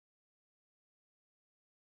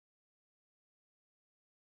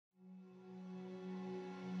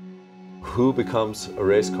Who becomes a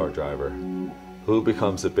race car driver? Who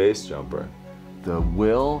becomes a base jumper? The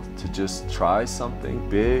will to just try something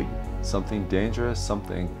big, something dangerous,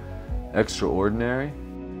 something extraordinary,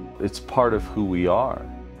 it's part of who we are.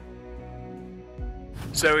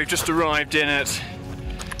 So we've just arrived in at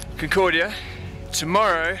Concordia.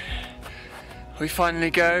 Tomorrow we finally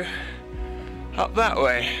go up that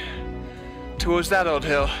way, towards that old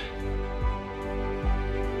hill.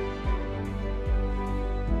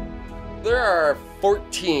 There are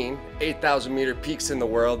 14 8,000 meter peaks in the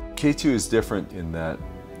world. K2 is different in that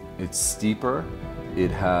it's steeper,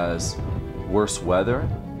 it has worse weather.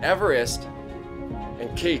 Everest and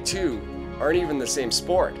K2 aren't even the same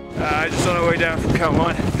sport. Just on our way down from Cut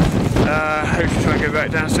 1. Hopefully try and go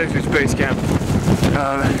back down safely to base camp.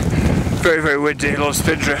 Very, very windy, a lot of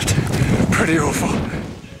spindrift. Pretty awful.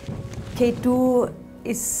 K2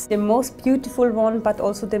 is the most beautiful one, but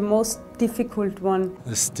also the most difficult one.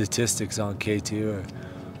 The statistics on K2 are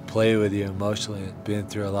play with you emotionally. Been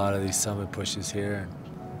through a lot of these summit pushes here.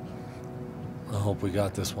 I hope we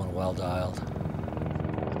got this one well dialed.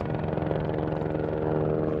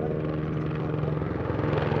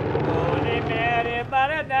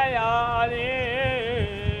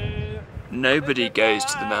 Nobody goes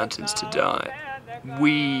to the mountains to die.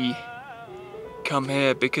 We come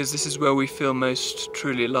here because this is where we feel most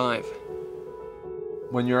truly alive.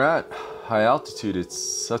 When you're at high altitude, it's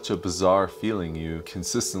such a bizarre feeling. You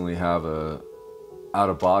consistently have a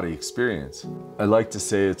out-of-body experience. I like to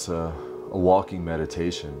say it's a walking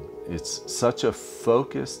meditation. It's such a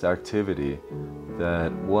focused activity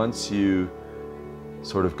that once you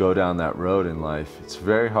sort of go down that road in life, it's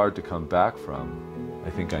very hard to come back from. I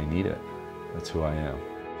think I need it. That's who I am.